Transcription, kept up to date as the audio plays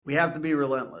We have to be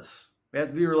relentless. We have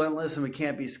to be relentless, and we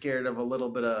can't be scared of a little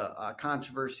bit of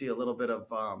controversy, a little bit of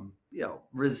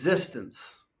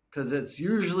resistance, because it's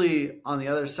usually on the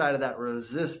other side of that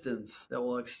resistance that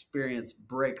we'll experience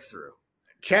breakthrough.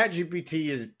 ChatGPT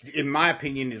is, in my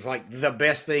opinion, is like the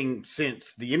best thing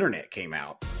since the internet came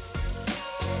out.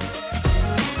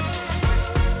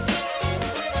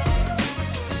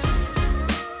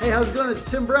 Hey, how's it going? It's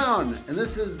Tim Brown, and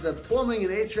this is the Plumbing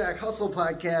and HVAC Hustle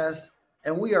Podcast,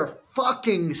 and we are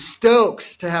fucking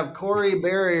stoked to have Corey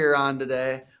Berrier on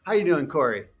today. How you doing,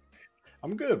 Corey?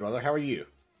 I'm good, brother. How are you?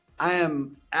 I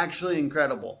am actually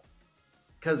incredible,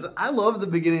 because I love the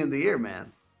beginning of the year,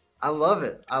 man. I love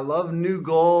it. I love new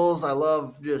goals. I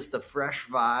love just the fresh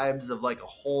vibes of like a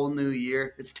whole new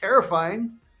year. It's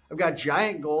terrifying. I've got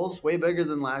giant goals, way bigger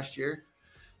than last year.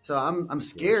 So I'm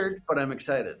scared, but I'm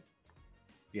excited.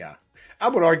 Yeah. I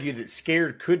would argue that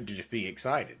scared could just be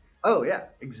excited. Oh, yeah,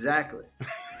 exactly.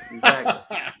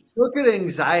 Exactly. So look at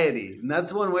anxiety. And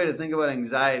that's one way to think about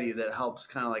anxiety that helps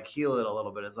kind of like heal it a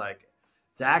little bit. Is like,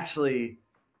 it's actually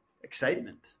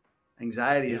excitement.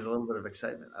 Anxiety is a little bit of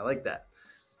excitement. I like that.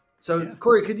 So,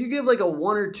 Corey, could you give like a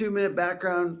 1 or 2 minute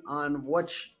background on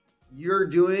what you're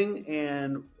doing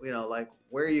and, like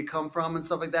where you come from and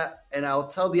stuff like that? And I'll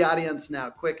tell the audience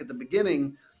now quick at the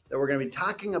beginning that we're going to be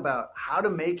talking about how to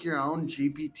make your own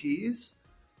GPTs.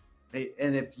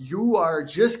 And if you are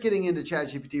just getting into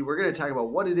ChatGPT, we're going to talk about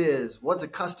what it is, what's a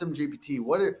custom GPT,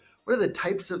 what are the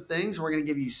types of things. We're going to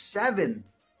give you seven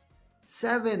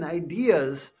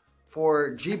ideas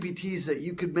for GPTs that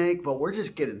you could make, but we're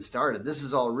just getting started. This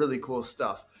is all really cool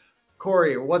stuff.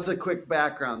 Corey, what's a quick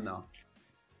background though?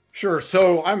 Sure.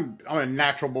 So I'm a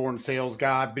natural born sales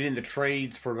guy. I've been in the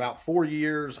trades for about 4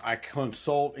 years. I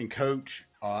consult and coach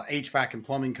HVAC and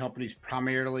plumbing companies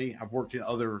primarily. I've worked in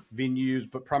other venues,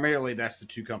 but primarily that's the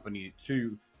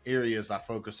two areas I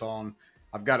focus on.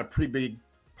 I've got a pretty big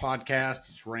podcast.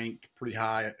 It's ranked pretty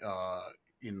high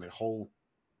in the whole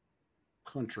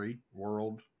country,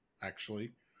 world,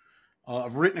 actually.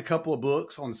 I've written a couple of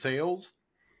books on sales,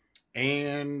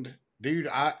 and dude,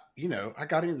 I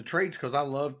got into the trades because I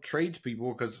love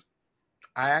tradespeople because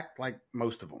I act like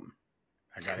most of them.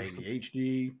 I got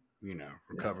ADHD,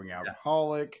 recovering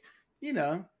alcoholic,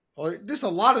 just a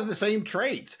lot of the same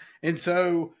traits. And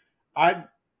so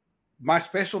my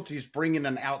specialty is bringing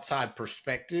an outside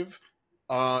perspective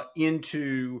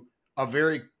into a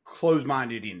very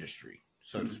closed-minded industry,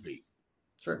 so to speak.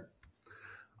 Sure.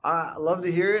 I love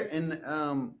to hear it. And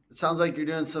it sounds like you're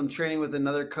doing some training with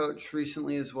another coach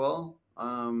recently as well.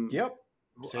 Yep.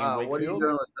 What are you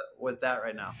doing with that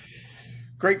right now?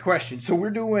 Great question. So we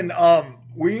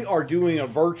are doing a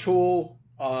virtual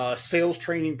sales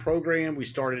training program. We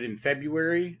started in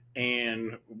February,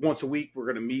 and once a week we're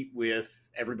going to meet with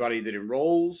everybody that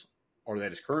enrolls or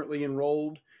that is currently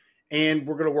enrolled, and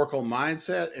we're going to work on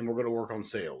mindset and we're going to work on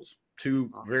sales.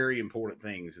 Two very important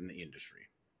things in the industry.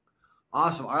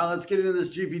 Awesome. All right, let's get into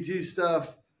this GPT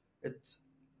stuff. It's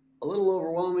a little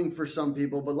overwhelming for some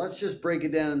people, but let's just break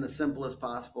it down in the simplest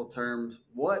possible terms.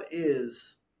 What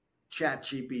is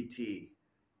ChatGPT?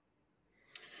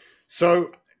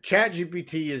 So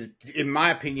ChatGPT is, in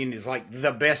my opinion, is like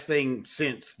the best thing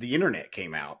since the internet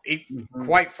came out.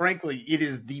 Quite frankly, it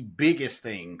is the biggest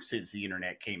thing since the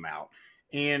internet came out.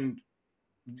 And,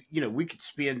 we could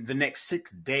spend the next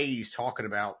 6 days talking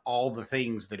about all the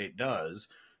things that it does.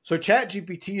 So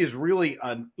ChatGPT is really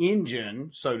an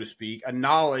engine, so to speak, a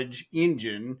knowledge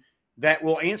engine that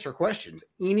will answer questions.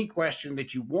 Any question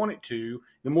that you want it to,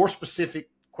 the more specific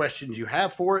questions you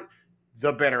have for it,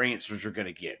 the better answers you're going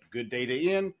to get. Good data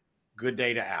in, good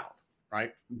data out,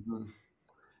 right? Mm-hmm.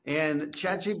 And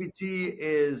ChatGPT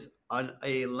is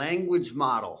a language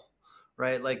model,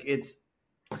 right? Like it's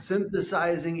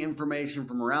synthesizing information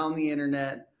from around the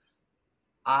internet.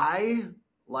 I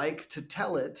like to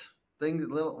tell it things.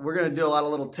 We're going to do a lot of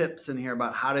little tips in here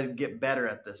about how to get better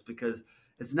at this, because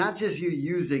it's not just you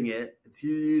using it, it's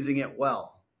you using it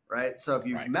well, right? So if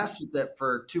you've messed with it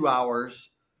for 2 hours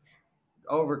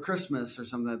over Christmas or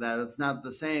something like that, it's not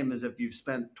the same as if you've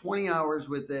spent 20 hours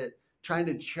with it, trying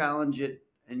to challenge it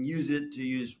and use it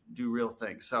to do real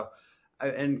things. So,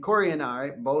 and Corey and I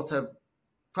both have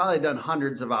probably done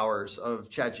hundreds of hours of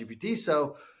ChatGPT.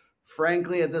 So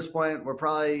frankly, at this point, we're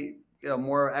probably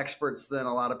more experts than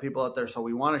a lot of people out there. So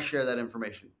we want to share that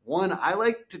information. One, I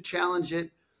like to challenge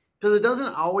it because it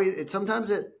doesn't always, sometimes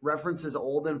it references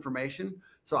old information.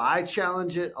 So I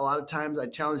challenge it a lot of times. I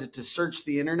challenge it to search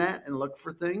the internet and look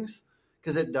for things,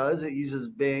 because it uses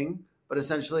Bing, but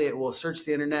essentially it will search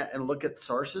the internet and look at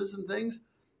sources and things.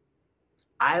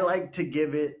 I like to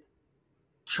give it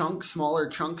smaller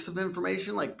chunks of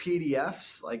information like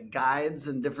PDFs, like guides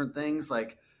and different things.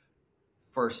 Like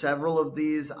for several of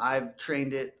these, I've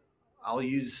trained it. I'll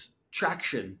use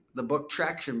Traction, the book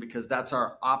Traction, because that's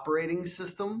our operating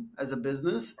system as a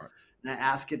business. Right. And I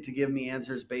ask it to give me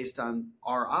answers based on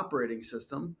our operating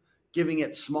system, giving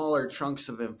it smaller chunks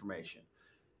of information.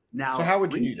 Now, So how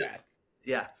would you do that?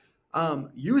 Yeah.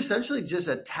 You essentially just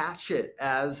attach it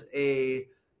as a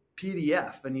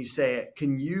PDF and you say,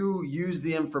 can you use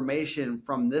the information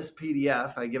from this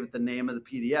PDF? I give it the name of the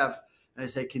PDF and I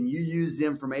say, can you use the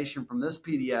information from this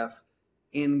PDF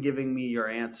in giving me your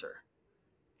answer?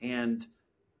 And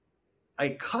a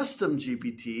custom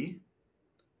GPT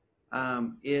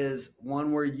is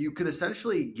one where you could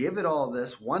essentially give it all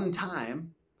this one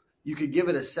time. You could give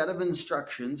it a set of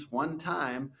instructions one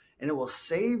time, and it will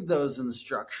save those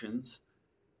instructions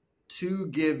to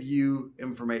give you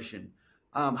information.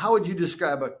 How would you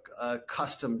describe a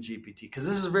custom GPT? Because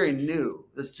this is very new.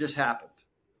 This just happened.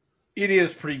 It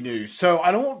is pretty new. So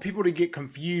I don't want people to get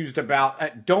confused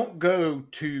about, don't go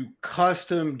to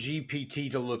custom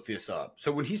GPT to look this up.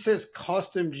 So when he says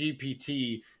custom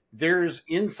GPT, there's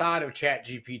inside of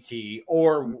ChatGPT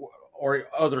or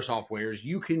other softwares,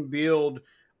 you can build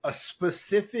a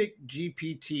specific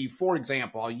GPT. For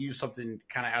example, I'll use something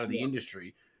kind of out of the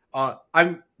industry.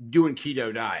 I'm doing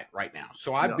keto diet right now.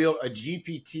 So I built a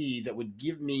GPT that would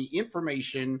give me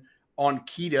information on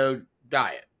keto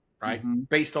diet, right? Mm-hmm.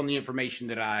 Based on the information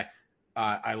that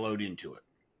I load into it.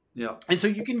 Yeah. And so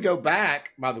you can go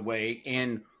back, by the way,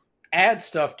 and add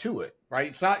stuff to it, right?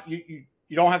 It's not, you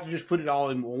don't have to just put it all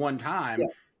in one time. Yeah.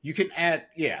 You can add,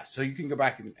 so you can go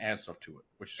back and add stuff to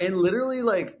it. And literally,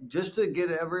 like, just to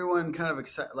get everyone kind of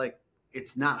excited, like,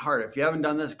 it's not hard. If you haven't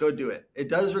done this, go do it. It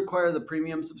does require the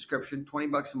premium subscription,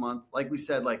 $20 a month. Like we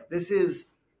said, like, this is,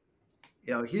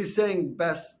 he's saying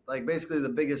best, like, basically the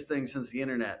biggest thing since the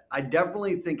internet. I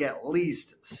definitely think at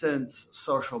least since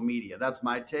social media. That's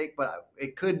my take, but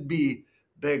it could be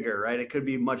bigger, right? It could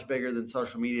be much bigger than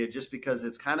social media just because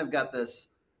it's kind of got this,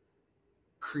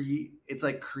 it's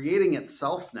like creating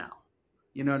itself now.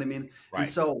 You know what I mean? Right. And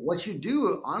so what you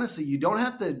do, honestly, you don't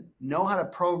have to know how to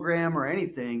program or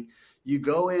anything. You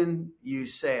go in, you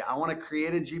say, I want to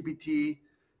create a GPT.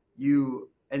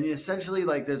 And essentially,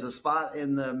 like, there's a spot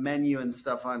in the menu and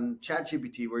stuff on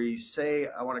ChatGPT where you say,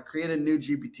 I want to create a new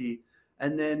GPT.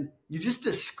 And then you just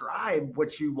describe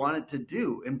what you want it to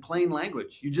do in plain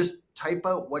language. You just type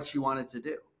out what you want it to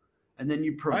do. And then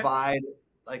you provide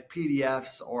like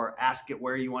PDFs or ask it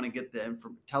where you want to get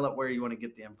tell it where you want to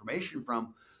get the information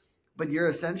from. But you're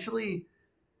essentially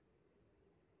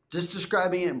just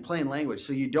describing it in plain language.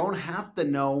 So you don't have to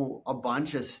know a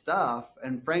bunch of stuff.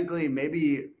 And frankly,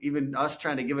 maybe even us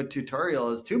trying to give a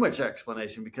tutorial is too much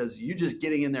explanation because you just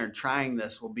getting in there and trying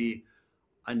this will be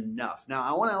enough. Now,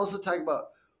 I want to also talk about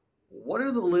what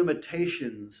are the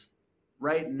limitations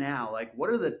right now? Like,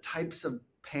 what are the types of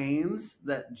pains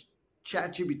that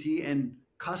ChatGPT and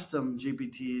custom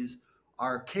GPTs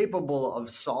are capable of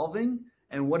solving,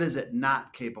 and what is it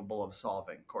not capable of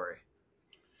solving, Corey?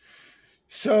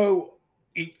 So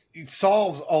it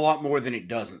solves a lot more than it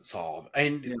doesn't solve.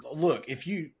 And look,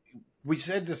 we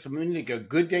said this a minute ago,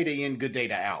 good data in, good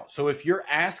data out. So if you're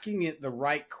asking it the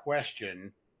right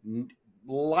question,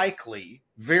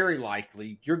 very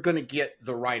likely, you're going to get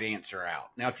the right answer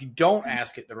out. Now, if you don't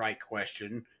ask it the right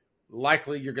question,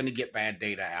 likely you're going to get bad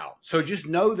data out. So just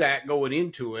know that going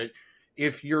into it.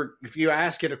 If you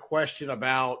ask it a question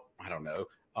about, I don't know,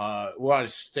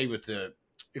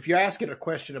 if you ask it a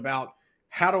question about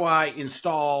how do I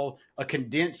install a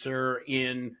condenser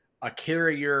in a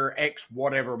Carrier X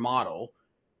whatever model,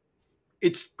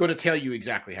 it's going to tell you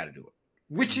exactly how to do it,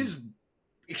 which is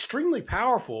extremely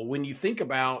powerful when you think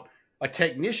about a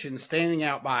technician standing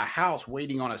out by a house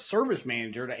waiting on a service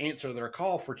manager to answer their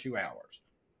call for 2 hours.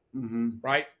 Mm-hmm.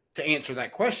 Right? To answer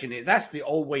that question. That's the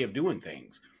old way of doing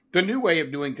things. The new way of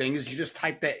doing things is you just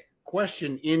type that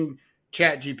question in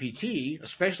ChatGPT,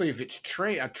 especially if it's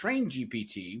a trained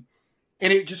GPT,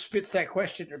 and it just spits that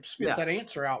question or spits that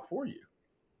answer out for you.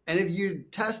 And if you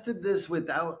tested this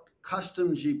without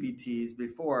custom GPTs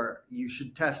before, you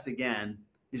should test again.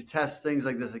 You test things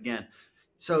like this again.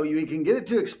 So you can get it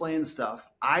to explain stuff.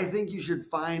 I think you should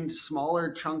find smaller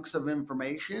chunks of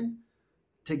information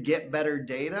to get better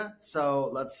data. So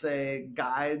let's say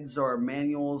guides or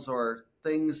manuals or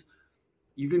things,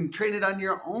 you can train it on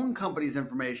your own company's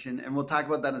information. And we'll talk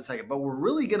about that in a second. But we're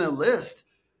really going to list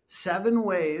 7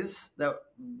 ways that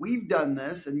we've done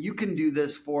this. And you can do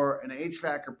this for an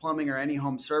HVAC or plumbing or any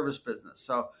home service business.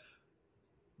 So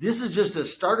this is just a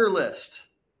starter list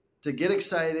to get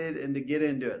excited and to get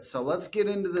into it. So let's get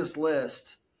into this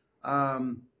list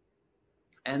Um,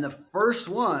 and the first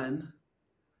one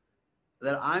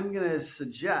that I'm going to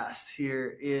suggest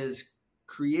here is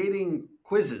creating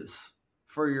quizzes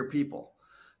for your people.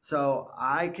 So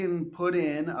I can put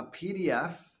in a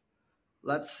PDF,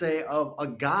 let's say of a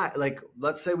guy, like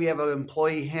let's say we have an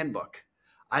employee handbook.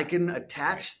 I can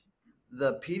attach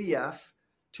the PDF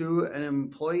to an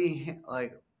employee,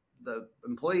 like the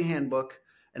employee handbook,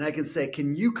 and I can say,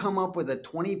 can you come up with a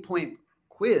 20-point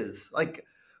quiz? Like,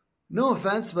 no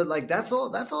offense, but like that's a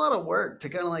lot of work to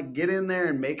kind of like get in there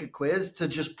and make a quiz to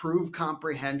just prove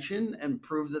comprehension and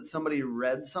prove that somebody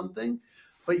read something.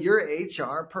 But your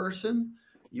HR person,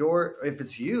 if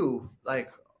it's you,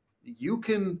 like you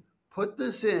can put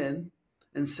this in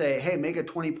and say, hey, make a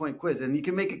 20-point quiz, and you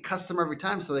can make it custom every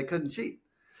time so they couldn't cheat.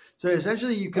 So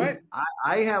essentially you can,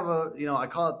 I have I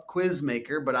call it quiz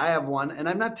maker, but I have one, and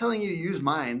I'm not telling you to use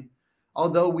mine,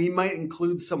 although we might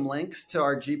include some links to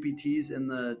our GPTs in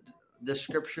the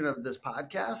description of this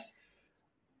podcast.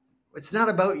 It's not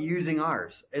about using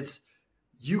ours. It's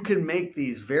you can make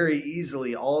these very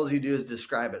easily. All you do is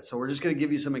describe it. So we're just going to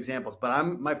give you some examples.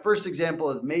 But my first example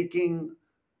is making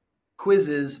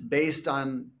quizzes based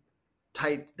on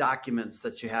tight documents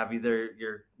that you have, either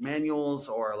your manuals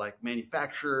or like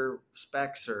manufacturer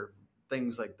specs or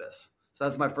things like this. So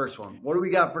that's my first one. What do we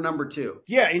got for number 2?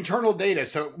 Yeah, internal data.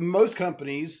 So most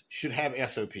companies should have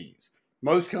SOPs.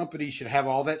 Most companies should have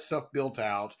all that stuff built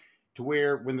out to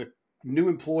where when the new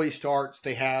employee starts,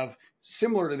 they have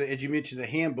similar to as you mentioned, the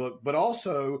handbook, but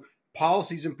also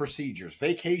policies and procedures,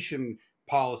 vacation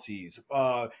policies,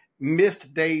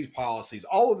 missed days policies,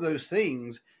 all of those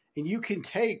things. And you can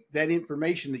take that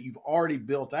information that you've already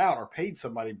built out or paid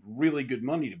somebody really good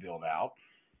money to build out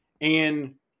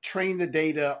and train the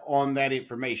data on that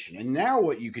information. And now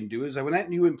what you can do is that when that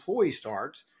new employee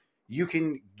starts, you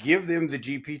can give them the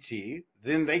GPT,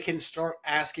 then they can start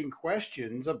asking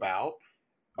questions about,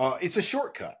 it's a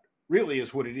shortcut, really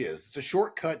is what it is. It's a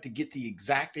shortcut to get the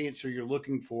exact answer you're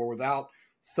looking for without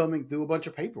thumbing through a bunch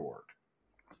of paperwork.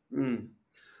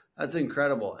 That's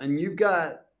incredible. And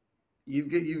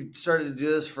you've started to do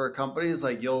this for companies,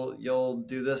 like you'll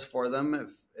do this for them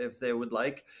if they would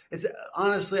like. It's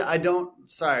honestly,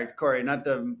 sorry, Corey, not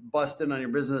to bust in on your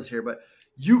business here, but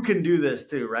you can do this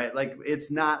too, right? Like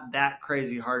it's not that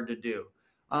crazy hard to do.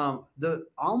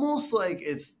 Almost like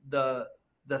it's the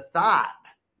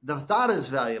thought is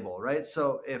valuable, right?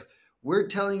 So if we're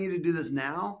telling you to do this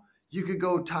now, you could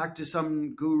go talk to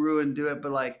some guru and do it.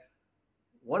 But like,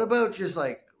 what about just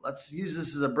like, let's use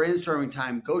this as a brainstorming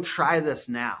time. Go try this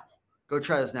now.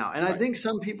 And I think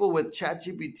some people with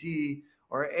ChatGPT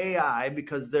or AI,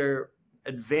 because they're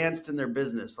advanced in their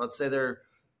business, let's say they're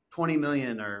 20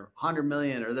 million or 100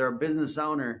 million, or they're a business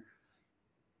owner,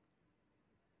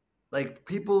 like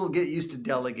people get used to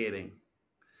delegating.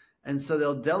 And so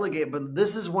they'll delegate, but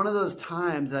this is one of those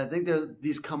times, and I think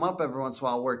these come up every once in a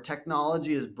while, where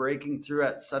technology is breaking through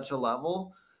at such a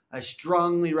level. I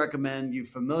strongly recommend you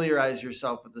familiarize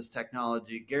yourself with this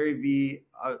technology. Gary Vee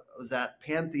was at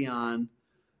Pantheon,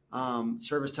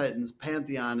 Service Titans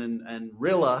Pantheon, and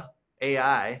Rilla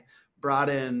AI brought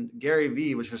in Gary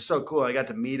Vee, which was so cool. I got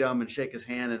to meet him and shake his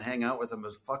hand and hang out with him. It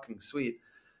was fucking sweet.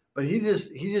 But he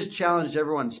just challenged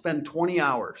everyone, spend 20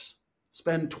 hours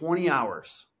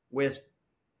with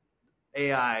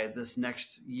AI this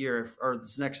next year or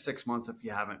this next 6 months if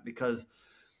you haven't, because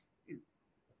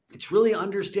it's really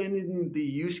understanding the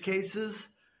use cases,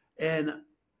 and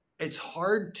it's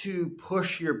hard to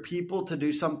push your people to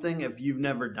do something if you've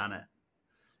never done it.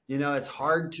 It's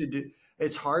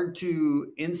hard to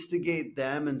instigate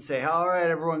them and say, all right,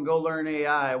 everyone go learn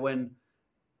AI, when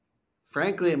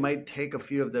frankly, it might take a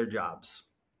few of their jobs.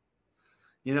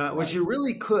 Right. Which you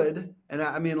really could. And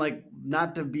I mean, like,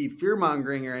 not to be fear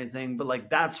mongering or anything, but like,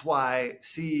 that's why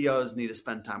CEOs need to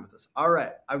spend time with us. All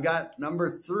right. I've got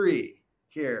number 3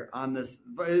 here on this.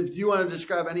 Do you want to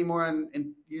describe any more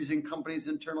in using companies'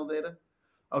 internal data?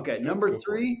 Okay. Number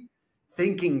 3,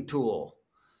 thinking tool.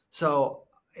 So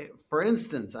for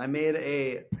instance, I made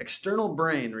a external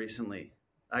brain recently.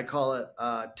 I call it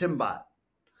Timbot.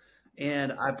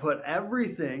 And I put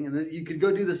everything, and you could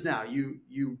go do this now.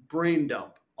 You brain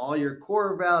dump all your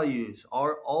core values,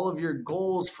 all of your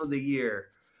goals for the year,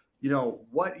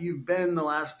 what you've been the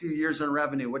last few years on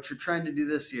revenue, what you're trying to do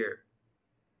this year,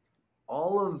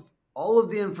 all of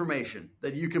the information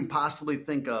that you can possibly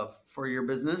think of for your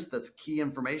business. That's key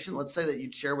information. Let's say that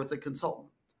you'd share with a consultant.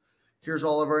 Here's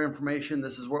all of our information.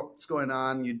 This is what's going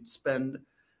on. You'd spend,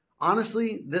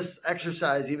 honestly, this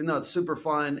exercise, even though it's super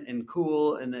fun and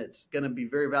cool and it's going to be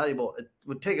very valuable, it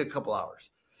would take a couple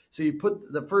hours. So you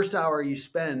put the first hour you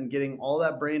spend getting all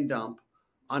that brain dump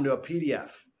onto a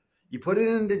PDF. You put it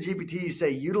into GPT, you say,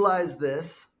 utilize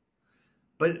this.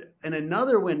 But in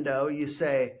another window, you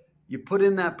put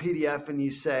in that PDF and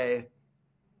you say,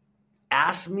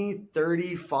 ask me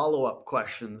 30 follow-up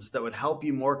questions that would help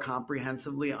you more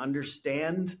comprehensively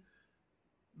understand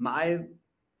my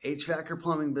HVAC or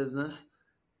plumbing business,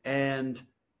 and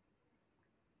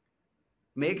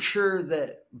make sure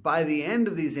that by the end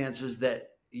of these answers that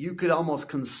you could almost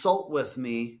consult with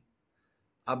me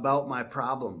about my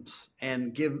problems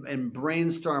and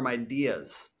brainstorm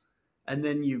ideas. And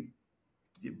then you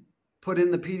put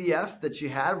in the PDF that you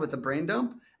had with the brain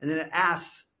dump, and then it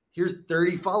asks, here's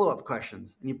 30 follow-up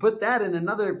questions. And you put that in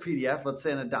another PDF, let's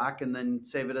say in a doc, and then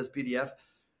save it as PDF,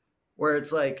 where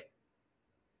it's like,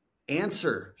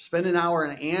 spend an hour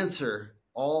and answer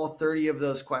all 30 of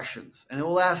those questions. And it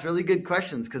will ask really good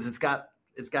questions because it's got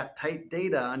tight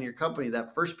data on your company,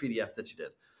 that first PDF that you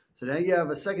did. So now you have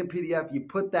a second PDF, you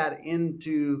put that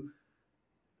into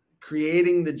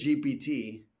creating the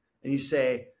GPT, and you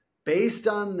say, based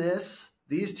on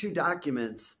these two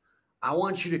documents, I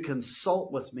want you to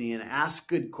consult with me and ask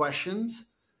good questions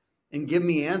and give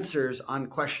me answers on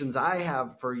questions I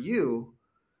have for you.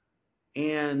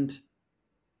 And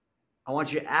I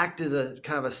want you to act as a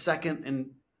kind of a second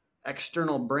and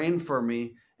external brain for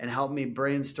me and help me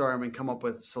brainstorm and come up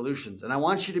with solutions. And I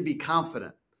want you to be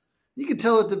confident. You can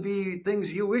tell it to be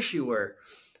things you wish you were.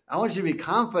 I want you to be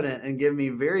confident and give me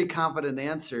very confident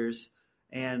answers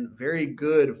and very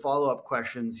good follow-up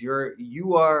questions.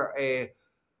 You are a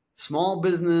small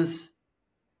business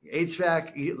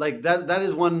HVAC, like that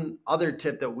is one other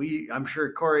tip that I'm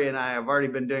sure Corey and I have already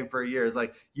been doing for a year, is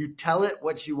like, you tell it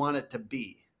what you want it to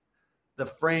be, the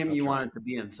frame That's you right. want it to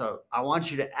be in. So I want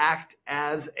you to act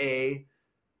as a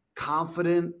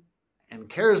confident and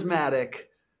charismatic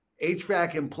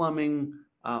HVAC and plumbing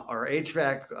or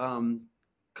HVAC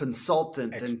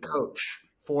consultant Expert. And coach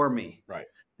for me. Right.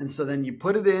 And so then you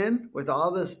put it in with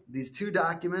all these two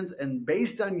documents, and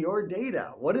based on your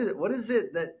data, what is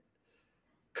it that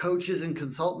coaches and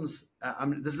consultants,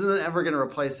 this isn't ever going to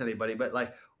replace anybody, but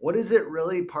like, what is it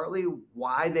really partly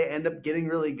why they end up getting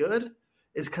really good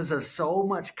is because there's so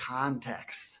much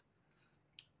context.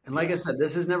 And like I said,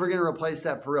 this is never going to replace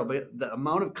that for real, but the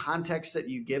amount of context that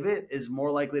you give it is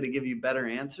more likely to give you better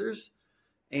answers.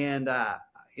 And,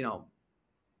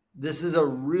 this is a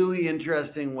really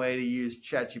interesting way to use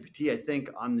ChatGPT. I think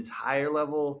on these higher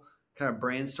level kind of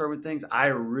brainstorming things, I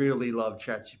really love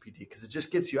ChatGPT because it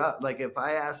just gets you out. Like if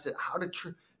I asked it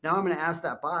now I'm going to ask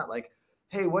that bot, like,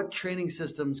 hey, what training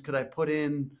systems could I put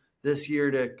in this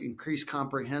year to increase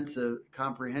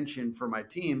comprehension for my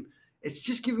team? It's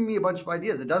just giving me a bunch of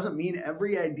ideas. It doesn't mean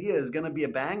every idea is going to be a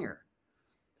banger.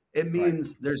 It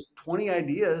means there's 20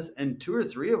 ideas and 2 or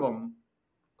 3 of them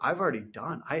I've already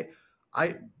done.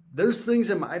 There's things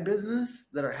in my business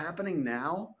that are happening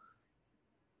now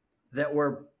that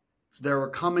were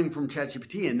coming from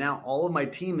ChatGPT, and now all of my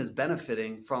team is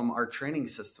benefiting from our training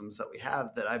systems that we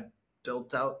have that I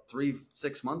built out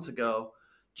 3-6 months ago,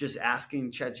 just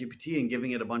asking ChatGPT and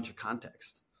giving it a bunch of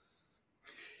context.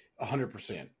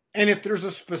 100%. And if there's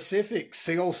a specific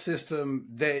sales system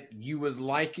that you would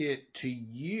like it to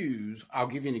use, I'll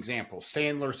give you an example.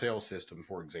 Sandler sales system,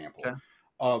 for example. Okay.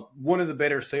 One of the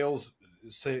better sales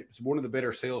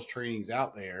trainings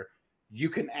out there, you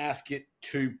can ask it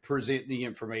to present the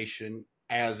information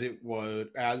as it would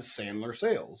as Sandler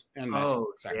sales. And that's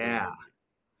exactly yeah.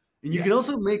 And you can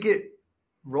also make it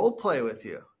role play with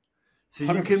you. So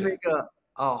 100%. You can make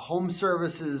a home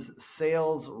services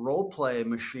sales role play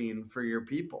machine for your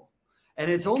people. And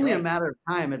it's only a matter of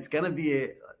time. It's going to be,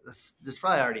 it's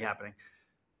probably already happening,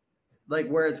 like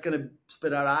where it's going to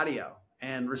spit out audio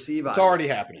and receive audio. It's already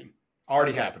happening.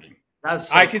 Happening. That's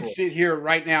so I could sit here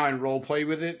right now and role play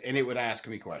with it, and it would ask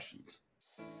me questions.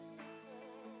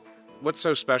 What's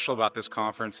so special about this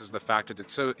conference is the fact that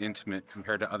it's so intimate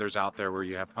compared to others out there where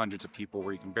you have hundreds of people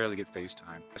where you can barely get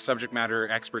FaceTime. The subject matter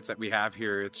experts that we have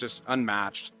here, it's just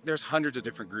unmatched. There's hundreds of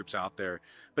different groups out there,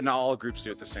 but not all groups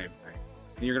do it the same way.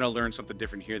 And you're going to learn something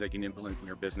different here that you can implement in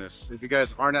your business. If you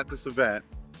guys aren't at this event,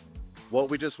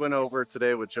 what we just went over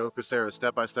today with Joe Cusera,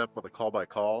 step-by-step with a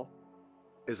call-by-call,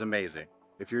 is amazing.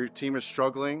 If your team is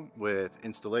struggling with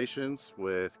installations,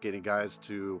 with getting guys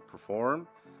to perform,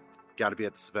 got to be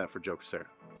at this event for Joe Cusera.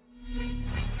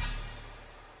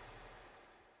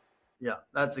 Yeah,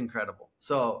 that's incredible.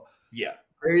 So yeah,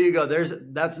 there you go.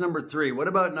 That's number 3. What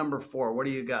about number 4? What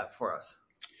do you got for us?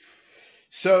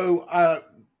 So I,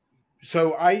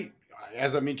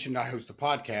 as I mentioned, I host a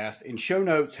podcast, and show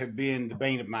notes have been the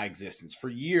bane of my existence. For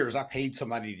years, I paid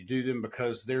somebody to do them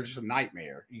because they're just a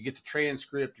nightmare. You get the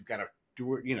transcript, you've got to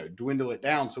dwindle it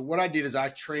down. So what I did is I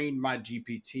trained my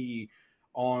GPT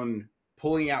on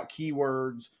pulling out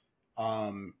keywords,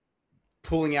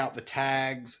 pulling out the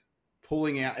tags,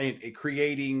 pulling out and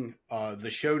creating the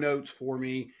show notes for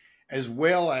me, as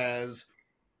well as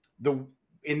and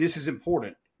this is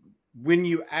important, when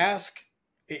you ask,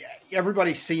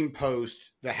 everybody's seen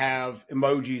posts that have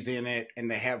emojis in it and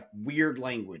they have weird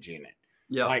language in it.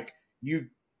 Yeah. Like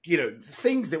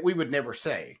things that we would never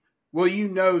say. Well,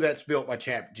 that's built by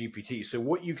ChatGPT. So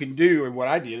what you can do, and what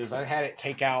I did is I had it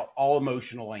take out all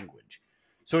emotional language.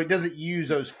 So it doesn't use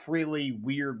those frilly,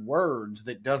 weird words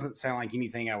that doesn't sound like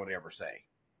anything I would ever say.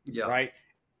 Yeah. Right.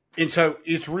 And so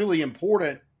it's really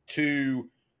important to,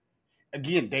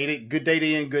 again, good data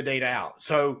in, good data out.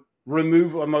 So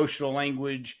remove emotional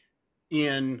language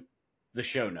in the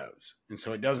show notes. And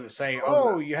so it doesn't say,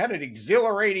 oh, you had an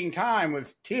exhilarating time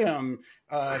with Tim,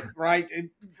 right?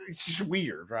 It's just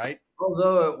weird, right?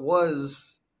 Although it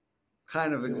was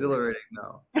kind of exhilarating,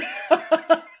 though.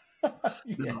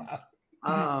 Yeah.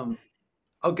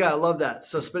 Okay, I love that.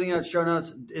 So spitting out show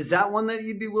notes, is that one that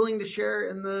you'd be willing to share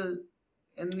in the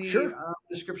Sure.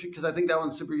 Description? Because I think that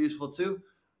one's super useful too.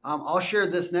 I'll share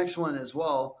this next one as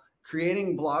well.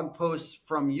 Creating blog posts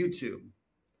from YouTube.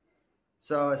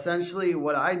 So essentially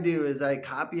what I do is I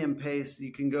copy and paste.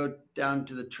 You can go down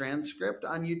to the transcript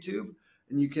on YouTube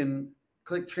and you can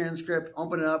click transcript,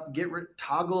 open it up,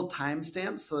 toggle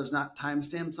timestamps. So there's not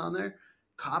timestamps on there.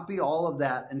 Copy all of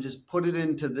that and just put it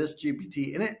into this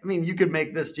GPT. And you could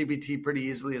make this GPT pretty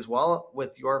easily as well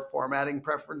with your formatting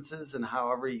preferences and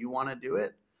however you want to do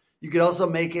it. You could also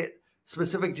make it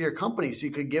specific to your company. So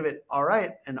you could give it, all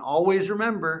right, and always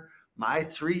remember my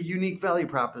 3 unique value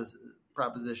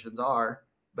propositions are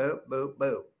boop, boop,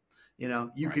 boop.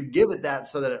 You could give it that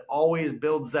so that it always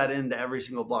builds that into every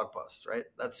single blog post, right?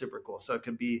 That's super cool. So it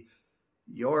could be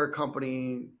your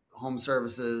company, home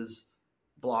services,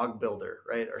 blog builder,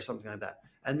 right? Or something like that.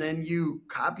 And then you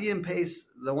copy and paste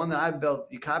the one that I built,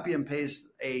 you copy and paste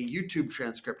a YouTube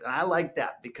transcript. And I like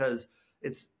that because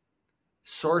it's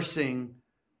sourcing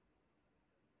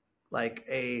like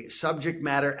a subject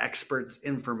matter expert's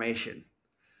information.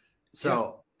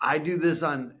 So I do this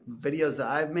on videos that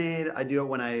I've made. I do it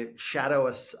when I shadow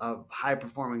a high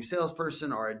performing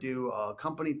salesperson, or I do a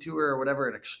company tour or whatever,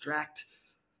 and extract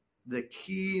the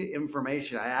key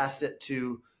information. I asked it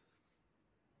to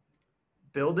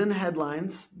build in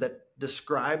headlines that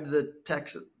describe the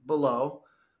text below.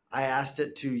 I asked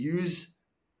it to use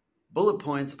bullet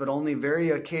points, but only very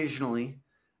occasionally.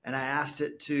 And I asked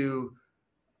it to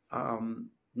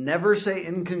never say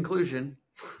in conclusion,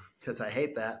 because I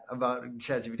hate that about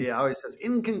ChatGPT. It always says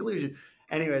in conclusion.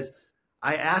 Anyways,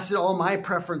 I asked it all my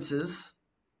preferences,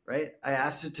 right? I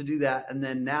asked it to do that. And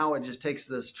then now it just takes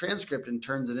this transcript and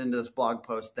turns it into this blog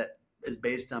post that is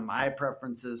based on my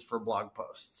preferences for blog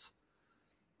posts.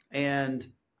 And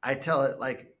I tell it,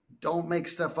 like, don't make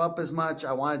stuff up as much.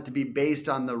 I want it to be based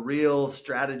on the real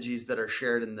strategies that are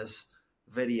shared in this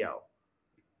video.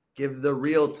 Give the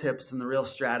real tips and the real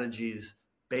strategies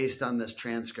based on this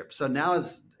transcript. So now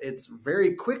it's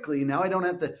very quickly. Now I don't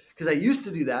have to, because I used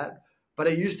to do that, but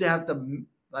I used to have to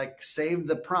like save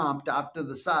the prompt off to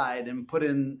the side and put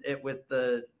in it with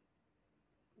the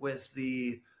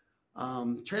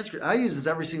transcript. I use this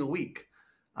every single week.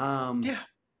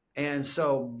 And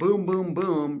so boom, boom,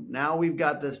 boom. Now we've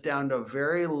got this down to a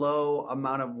very low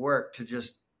amount of work to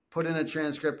just put in a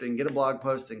transcript and get a blog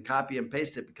post and copy and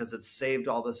paste it because it's saved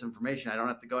all this information. I don't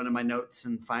have to go into my notes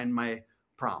and find my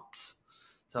prompts.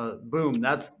 So boom,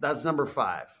 that's number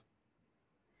 5.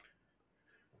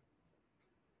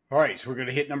 All right. So we're going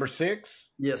to hit number 6.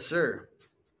 Yes, sir.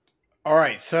 All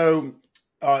right. So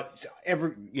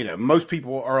most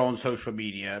people are on social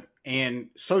media, and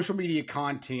social media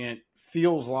content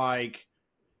feels like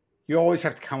you always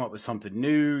have to come up with something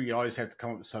new. You always have to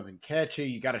come up with something catchy.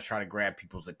 You got to try to grab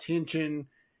people's attention.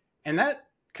 And that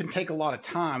can take a lot of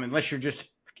time unless you're just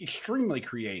extremely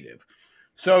creative.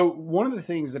 So one of the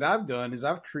things that I've done is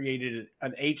I've created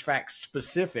an HVAC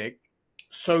specific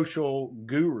social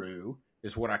guru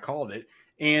is what I called it.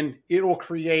 And it will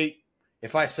create,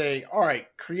 if I say, all right,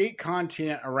 create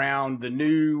content around the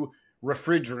new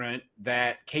refrigerant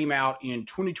that came out in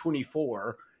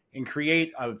 2024, and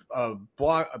create a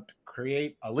blog,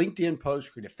 create a LinkedIn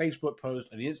post, create a Facebook post,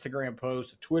 an Instagram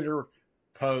post, a Twitter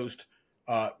post,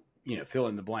 fill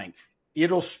in the blank.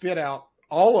 It'll spit out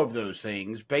all of those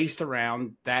things based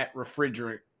around that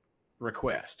refrigerant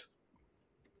request,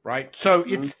 right? So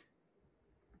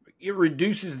it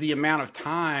reduces the amount of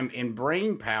time and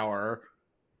brain power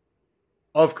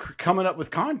of coming up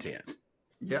with content.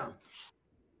 Yeah.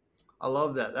 I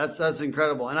love that. That's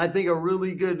incredible. And I think a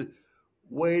really good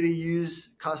way to use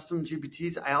custom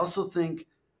GPTs. I also think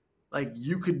like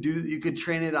you could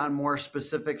train it on more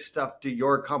specific stuff to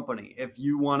your company if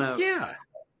you want to. Yeah.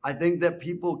 I think that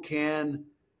people can.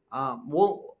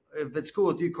 Well, if it's cool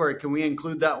with you, Corey, can we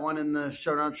include that one in the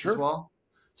show notes as well?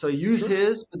 So use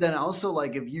his, but then also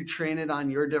like if you train it on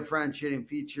your differentiating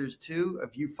features too,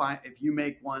 if you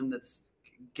make one that's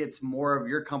gets more of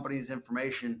your company's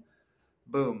information,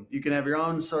 boom, you can have your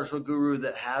own social guru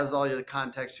that has all the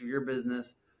context of your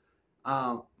business.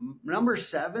 Number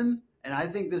 7, and I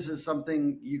think this is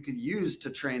something you could use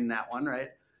to train that one, right?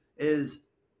 Is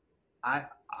I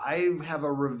have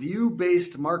a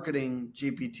review-based marketing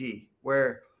GPT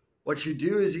where what you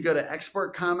do is you go to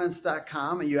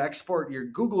exportcomments.com and you export your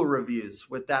Google reviews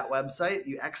with that website.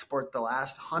 You export the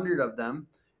last 100 of them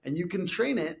and you can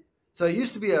train it. So it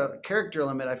used to be a character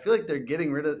limit. I feel like they're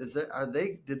getting rid of,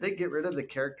 did they get rid of the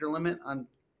character limit on?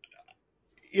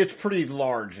 It's pretty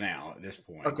large now at this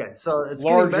point. Okay. So it's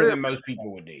larger getting better than most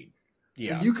people would need.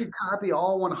 Yeah. So you could copy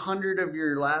all 100 of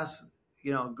your last,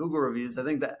 Google reviews. I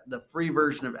think that the free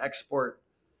version of export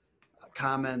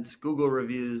comments, Google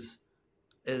reviews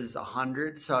is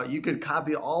 100. So you could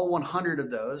copy all 100 of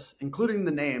those, including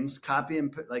the names, copy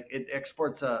and put, like it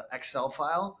exports a Excel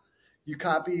file. You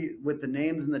copy with the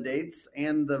names and the dates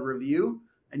and the review,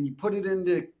 and you put it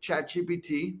into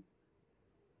ChatGPT.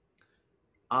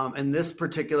 And this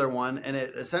particular one, and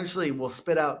it essentially will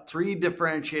spit out 3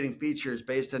 differentiating features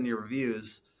based on your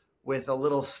reviews with a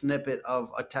little snippet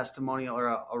of a testimonial or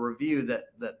a review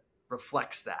that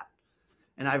reflects that.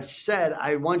 And I've said,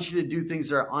 I want you to do things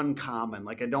that are uncommon.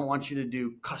 Like I don't want you to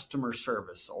do customer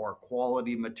service or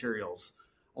quality materials.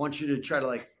 I want you to try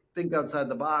to think outside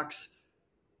the box.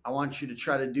 I want you to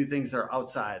try to do things that are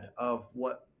outside of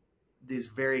what these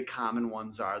very common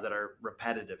ones are that are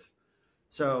repetitive.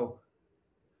 So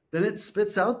then it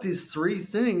spits out these 3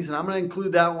 things, and I'm going to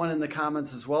include that one in the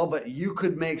comments as well, but you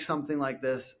could make something like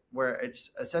this where it's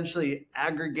essentially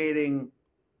aggregating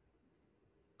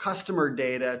customer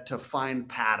data to find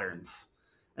patterns.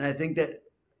 And I think that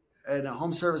in a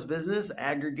home service business,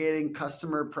 aggregating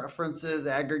customer preferences,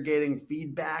 aggregating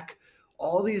feedback,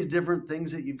 all these different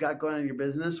things that you've got going on in your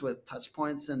business with touch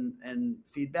points and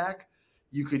feedback,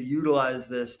 you could utilize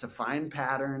this to find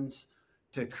patterns,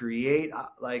 to create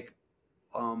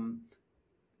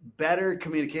better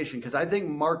communication. Because I think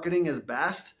marketing is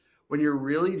best when you're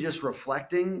really just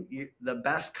reflecting the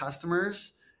best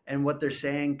customers and what they're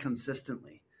saying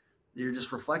consistently. You're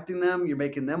just reflecting them. You're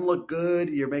making them look good.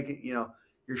 You're making,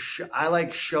 I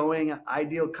like showing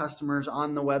ideal customers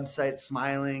on the website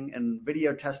smiling and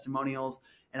video testimonials.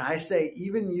 And I say,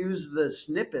 even use the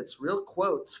snippets, real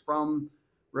quotes from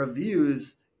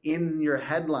reviews in your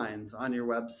headlines on your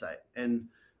website. And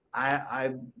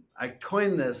I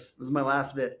coined this is my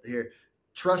last bit here,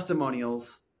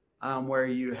 trustimonials, where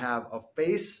you have a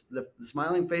face, the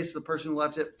smiling face of the person who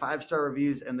left it, 5-star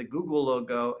reviews, and the Google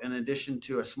logo in addition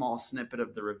to a small snippet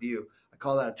of the review. I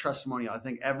call that a trustimonial. I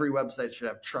think every website should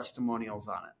have trustimonials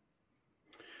on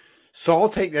it. So I'll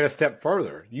take that a step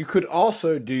further. You could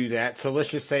also do that. So let's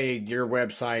just say your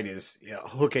website is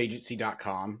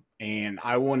hookagency.com, and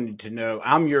I wanted to know,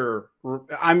 I'm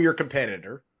your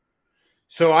competitor.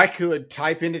 So I could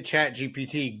type into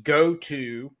ChatGPT, go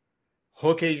to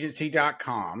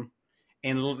hookagency.com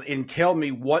and tell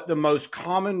me what the most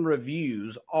common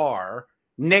reviews are,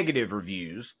 negative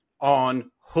reviews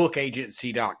on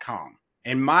hookagency.com.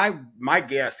 And my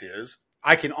guess is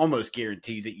I can almost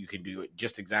guarantee that you can do it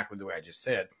just exactly the way I just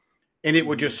said. And it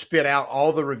would just spit out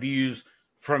all the reviews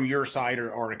from your site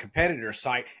or a competitor's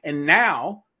site. And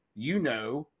now you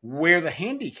know where the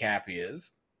handicap is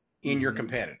in your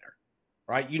competitor,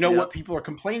 right? You know what people are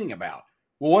complaining about.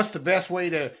 Well, what's the best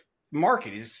way to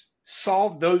market is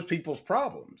solve those people's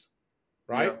problems,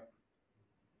 right? Yep.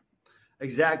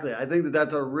 Exactly. I think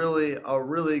that's a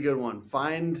really good one.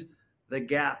 Find the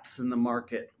gaps in the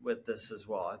market with this as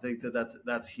well. I think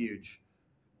that's huge.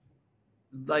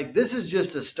 Like this is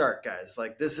just a start, guys.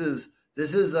 Like this is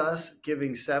us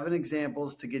giving 7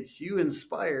 examples to get you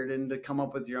inspired and to come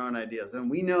up with your own ideas.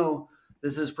 And we know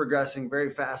this is progressing very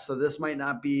fast. So this might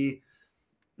not be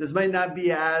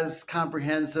as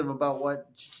comprehensive about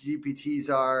what GPTs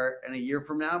are in a year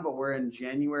from now, but we're in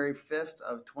January 5th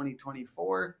of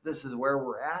 2024. This is where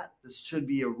we're at. This should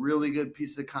be a really good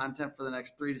piece of content for the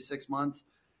next 3 to 6 months.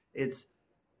 It's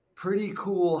pretty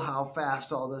cool how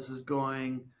fast all this is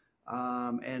going.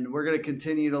 And we're going to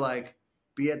continue to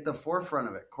be at the forefront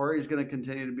of it. Corey's going to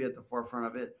continue to be at the forefront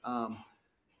of it.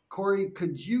 Corey,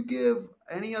 could you give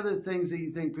any other things that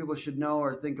you think people should know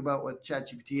or think about with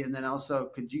ChatGPT? And then also,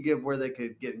 could you give where they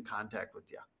could get in contact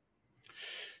with you?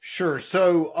 Sure.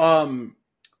 So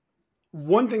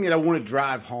one thing that I want to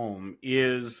drive home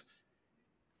is,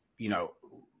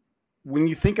 when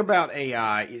you think about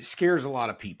AI, it scares a lot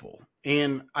of people.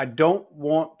 And I don't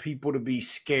want people to be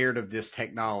scared of this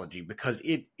technology because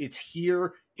it's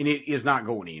here and it is not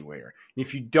going anywhere. And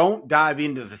if you don't dive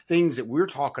into the things that we're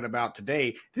talking about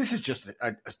today, this is just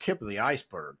a tip of the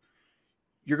iceberg.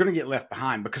 You're going to get left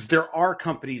behind because there are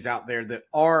companies out there that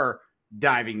are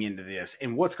diving into this.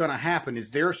 And what's going to happen is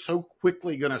they're so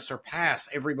quickly going to surpass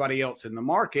everybody else in the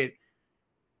market.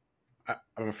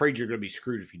 I'm afraid you're going to be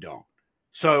screwed if you don't.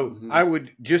 So I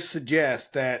would just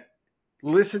suggest that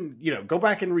go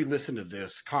back and re-listen to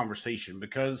this conversation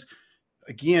because,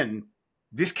 again,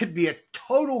 this could be a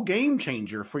total game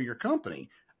changer for your company.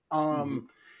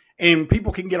 And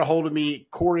people can get a hold of me,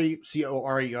 Corey,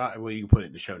 C-O-R-E-I, well, you can put it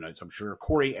in the show notes, I'm sure,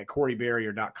 Corey at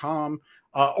CoreyBerrier.com.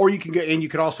 Or you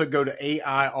could also go to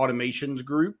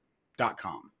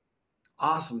AIautomationsgroup.com.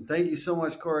 Awesome. Thank you so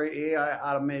much, Corey,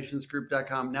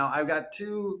 AIautomationsgroup.com. Now, I've got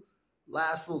two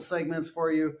last little segments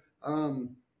for you.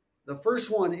 The first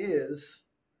one is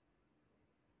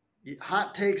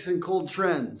hot takes and cold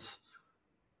trends.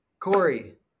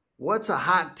 Corey, what's a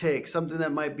hot take, something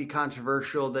that might be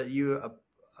controversial that you, a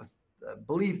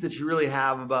belief that you really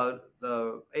have about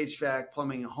the HVAC,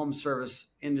 plumbing, home service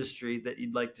industry that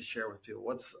you'd like to share with people?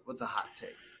 What's a hot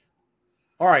take?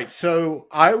 All right. So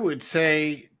I would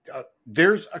say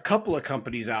there's a couple of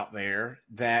companies out there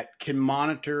that can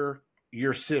monitor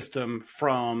your system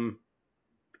from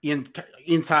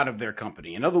inside of their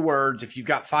company. In other words, if you've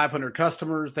got 500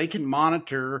 customers, they can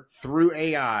monitor through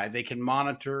AI. They can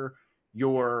monitor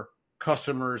your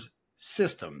customers'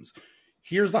 systems.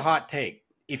 Here's the hot take.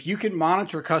 If you can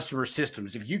monitor customer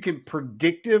systems, if you can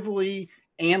predictively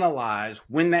analyze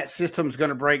when that system's going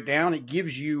to break down, it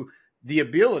gives you the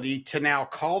ability to now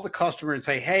call the customer and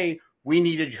say, hey, we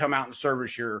need to come out and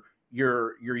service your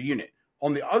unit.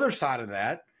 On the other side of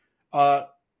that,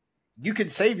 you can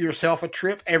save yourself a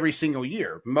trip every single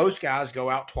year. Most guys go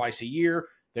out twice a year.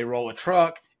 They roll a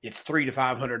truck. It's $300 to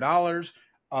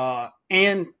 $500.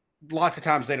 And lots of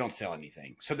times they don't sell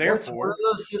anything. So therefore, what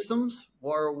are those systems,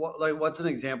 or what's an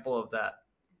example of that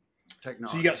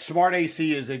technology? So you got Smart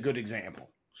AC is a good example.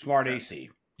 Smart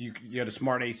AC. You go to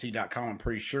smartac.com, I'm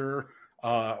pretty sure.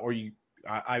 I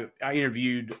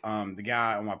interviewed the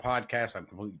guy on my podcast. I'm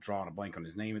completely drawing a blank on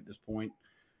his name at this point.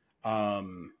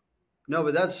 No,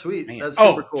 but that's sweet. Man. That's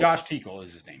super cool. Josh Tickle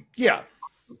is his name. Yeah.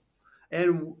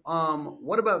 And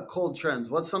what about cold trends?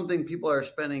 What's something people are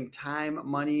spending time,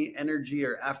 money, energy,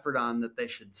 or effort on that they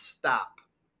should stop?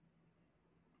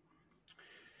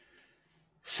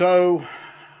 So,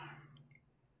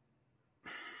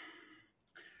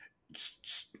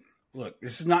 look,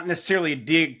 this is not necessarily a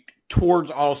dig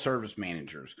towards all service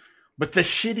managers, but the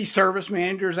shitty service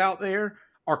managers out there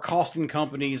are costing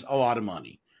companies a lot of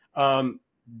money.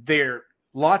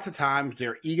 Lots of times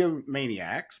they're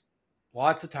egomaniacs.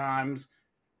 Lots of times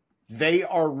they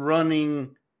are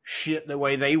running shit the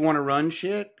way they want to run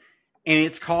shit, and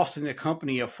it's costing the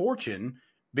company a fortune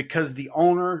because the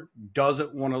owner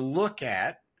doesn't want to look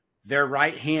at their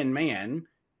right-hand man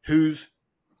who's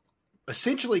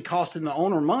essentially costing the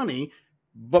owner money,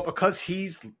 but because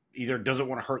he's either doesn't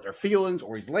want to hurt their feelings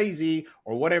or he's lazy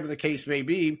or whatever the case may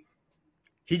be,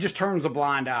 he just turns a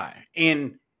blind eye.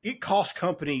 And it costs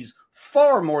companies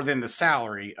far more than the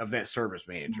salary of that service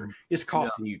manager. It's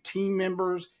costing you team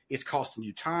members. It's costing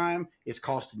you time. It's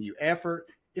costing you effort.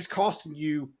 It's costing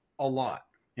you a lot.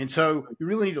 And so you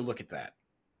really need to look at that.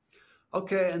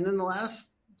 Okay. And then the last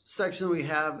section we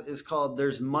have is called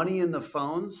There's Money in the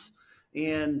Phones.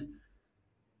 And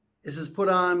this is put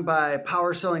on by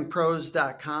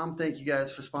powersellingpros.com. Thank you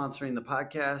guys for sponsoring the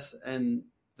podcast. And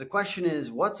the question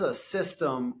is, what's a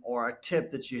system or a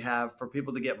tip that you have for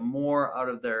people to get more out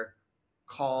of their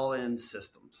call-in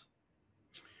systems?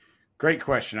 Great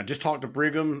question. I just talked to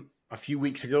Brigham a few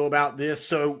weeks ago about this.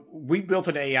 So we built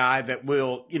an AI that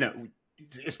will,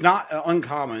 it's not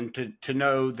uncommon to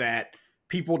know that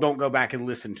people don't go back and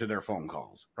listen to their phone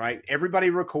calls, right? Everybody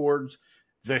records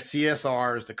the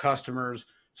CSRs, the customers.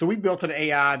 So we built an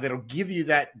AI that'll give you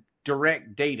that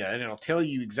direct data, and it'll tell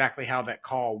you exactly how that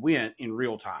call went in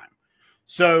real time.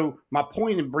 So my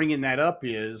point in bringing that up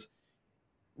is,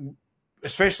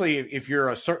 especially if you're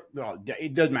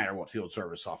it doesn't matter what field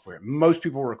service software. Most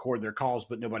people record their calls,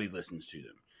 but nobody listens to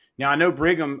them. Now, I know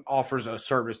Brigham offers a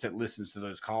service that listens to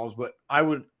those calls, but I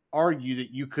would argue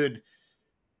that you could.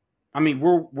 I mean,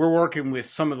 we're working with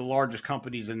some of the largest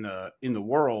companies in the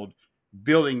world,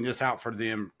 building this out for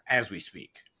them as we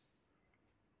speak.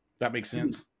 That makes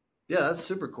sense. Yeah, that's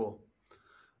super cool.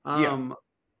 And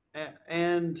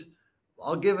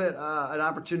I'll give it an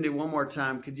opportunity one more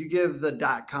time. Could you give the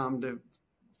 .com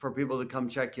for people to come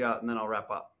check you out, and then I'll wrap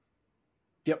up.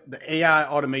 Yep, the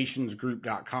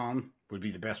AIautomationsgroup.com would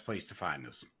be the best place to find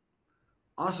us.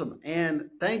 Awesome. And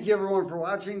thank you, everyone, for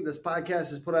watching. This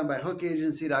podcast is put on by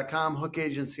hookagency.com, Hook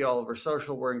Agency all over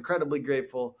social. We're incredibly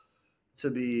grateful to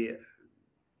be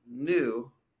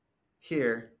new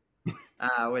here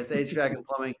with HVAC and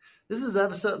plumbing. This is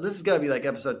got to be like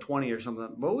episode 20 or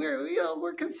something, but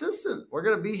we're consistent. We're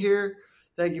going to be here.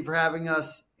 Thank you for having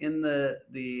us in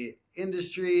the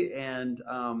industry. And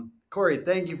Corey,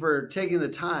 thank you for taking the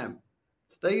time.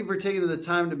 Thank you for taking the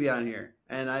time to be on here.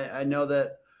 And I know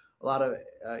that a lot of,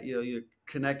 you're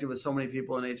connected with so many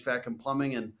people in HVAC and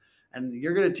plumbing, and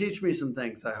you're going to teach me some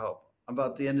things, I hope,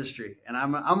 about the industry. And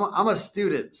I'm a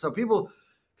student. So people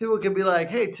can be like,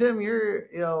 hey, Tim,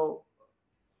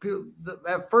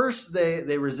 at first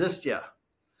they resist you.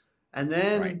 And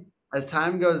then as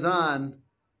time goes on,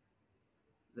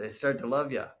 they start to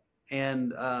love you.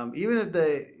 And even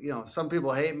if some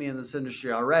people hate me in this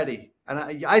industry already,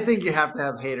 and I think you have to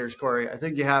have haters, Corey. I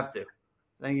think you have to.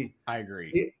 I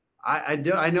agree.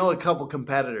 I know a couple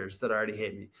competitors that already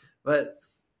hate me, but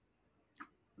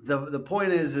the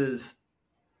point is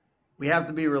we have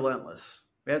to be relentless.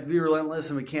 We have to be relentless,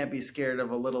 and we can't be scared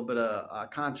of a little bit of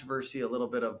controversy, a little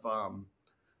bit of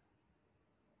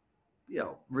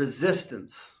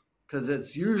resistance, because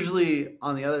it's usually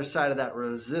on the other side of that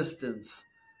resistance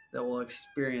that we'll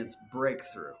experience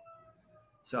breakthrough.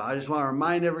 So I just want to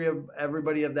remind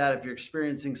everybody of that. If you're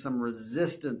experiencing some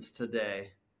resistance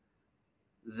today,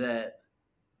 that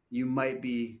you might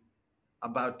be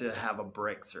about to have a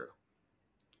breakthrough.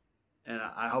 And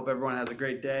I hope everyone has a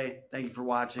great day. Thank you for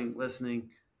watching, listening.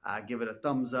 Give it a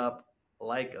thumbs up,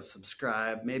 like, a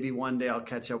subscribe. Maybe one day I'll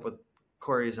catch up with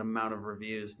Corey's amount of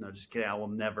reviews. No, just kidding. I will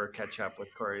never catch up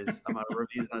with Corey's amount of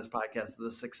reviews on his podcast,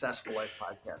 the Successful Life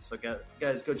podcast. So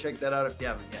guys, go check that out if you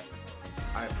haven't yet.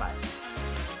 All right, bye.